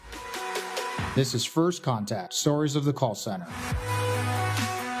This is First Contact, Stories of the Call Center.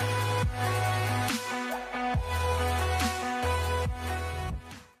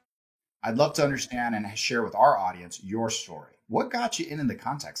 I'd love to understand and share with our audience your story. What got you in the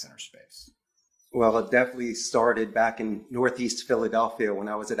contact center space? Well, it definitely started back in Northeast Philadelphia when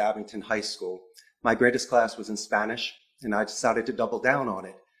I was at Abington High School. My greatest class was in Spanish, and I decided to double down on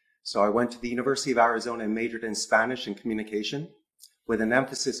it. So I went to the University of Arizona and majored in Spanish and communication with an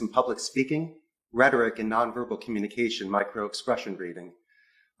emphasis in public speaking, rhetoric, and nonverbal communication, micro-expression reading.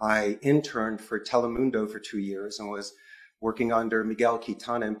 I interned for Telemundo for 2 years and was working under Miguel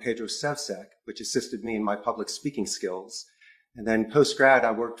Quintana and Pedro Sevsek, which assisted me in my public speaking skills. And then post-grad,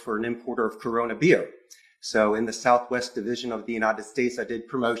 I worked for an importer of Corona beer. So in the Southwest Division of the United States, I did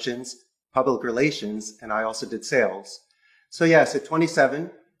promotions, public relations, and I also did sales. So yes, at 27,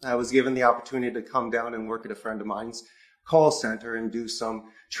 I was given the opportunity to come down and work at a friend of mine's call center and do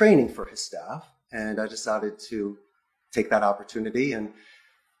some training for his staff. And I decided to take that opportunity. And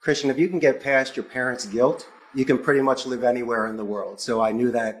Christian, if you can get past your parents' guilt, you can pretty much live anywhere in the world. So I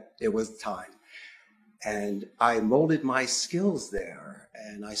knew that it was time. And I molded my skills there,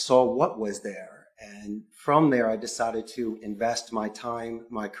 and I saw what was there. And from there, I decided to invest my time,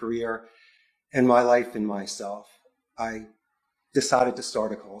 my career, and my life in myself. I decided to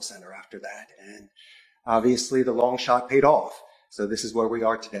start a call center after that. And obviously, the long shot paid off. So this is where we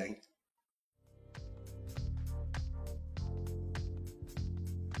are today.